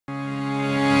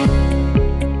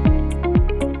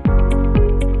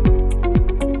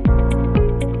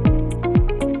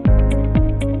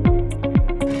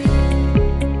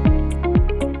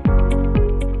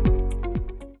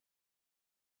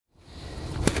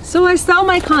So I sell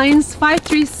my clients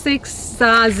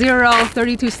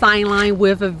 536032 Sideline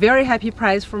with a very happy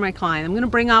price for my client. I'm going to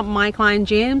bring up my client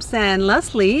James and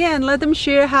Leslie and let them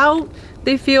share how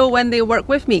they feel when they work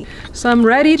with me. So I'm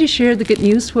ready to share the good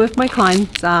news with my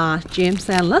clients James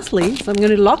and Leslie. So I'm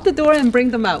going to lock the door and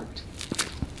bring them out.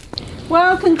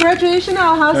 Well, congratulations,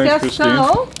 our house gets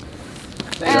sold.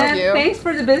 Thank you. Thanks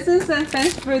for the business and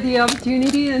thanks for the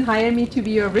opportunity and hiring me to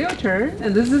be your realtor.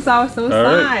 And this is our sold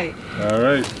side. All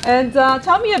right. And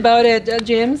tell me about it,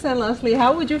 James and Leslie.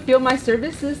 How would you feel my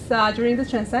services during the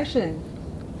transaction?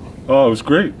 Oh, it was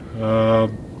great.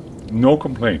 No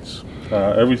complaints.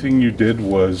 Everything you did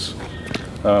was,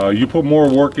 you put more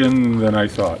work in than I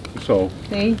thought. So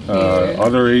thank you.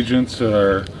 Other agents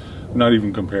are not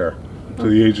even compare to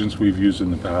the agents we've used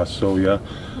in the past. So yeah,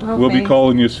 we'll be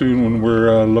calling you soon when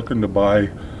we're looking to buy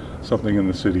something in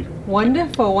the city.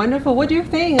 Wonderful, wonderful. What do you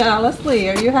think, Leslie?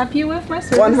 Are you happy with my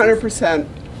services? 100%.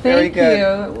 Very good.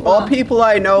 You. All people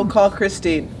I know call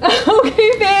Christine.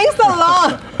 Okay, thanks a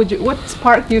lot. What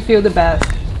part do you feel the best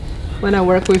when I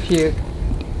work with you?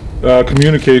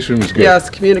 Communication was good. Yes,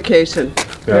 communication.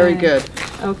 Yeah. Very good.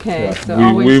 Okay. Yeah.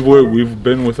 So we've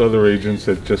been with other agents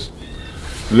that just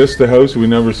list the house, we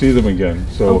never see them again.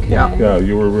 So yeah,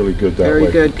 you were really good that way.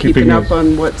 Very good. Keeping up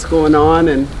on what's going on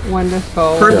and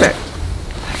wonderful. Perfect. Yeah.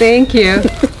 Thank you.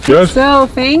 Yes. So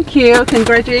thank you.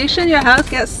 Congratulations, your house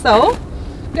gets sold.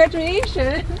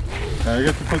 Congratulations. I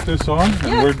get to put this on and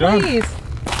yes, we're done. Please.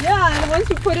 Yeah, and once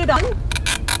you put it on.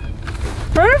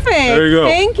 Perfect. There you go.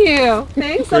 Thank you.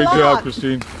 Thanks a lot. Great job,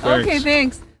 Christine. Thanks. Okay,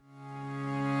 thanks.